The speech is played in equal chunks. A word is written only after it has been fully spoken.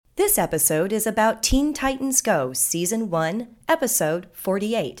This episode is about Teen Titans Go, Season 1, Episode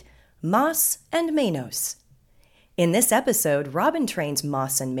 48, Moss and Manos. In this episode, Robin trains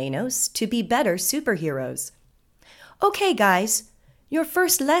Moss and Manos to be better superheroes. Okay, guys, your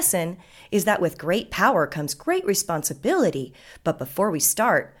first lesson is that with great power comes great responsibility. But before we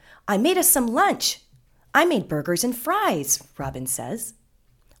start, I made us some lunch. I made burgers and fries, Robin says.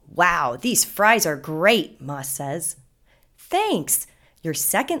 Wow, these fries are great, Moss says. Thanks. Your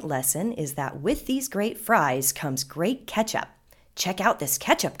second lesson is that with these great fries comes great ketchup. Check out this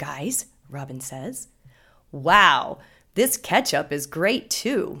ketchup, guys, Robin says. Wow, this ketchup is great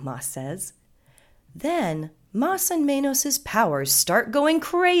too, Moss says. Then Moss and Manos' powers start going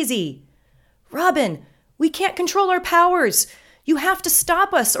crazy. Robin, we can't control our powers. You have to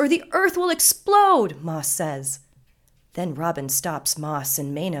stop us or the earth will explode, Moss says. Then Robin stops Moss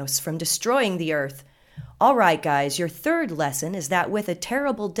and Manos from destroying the earth. All right, guys, your third lesson is that with a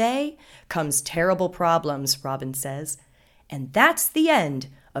terrible day comes terrible problems, Robin says. And that's the end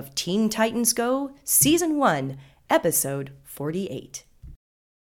of Teen Titans Go, Season 1, Episode 48.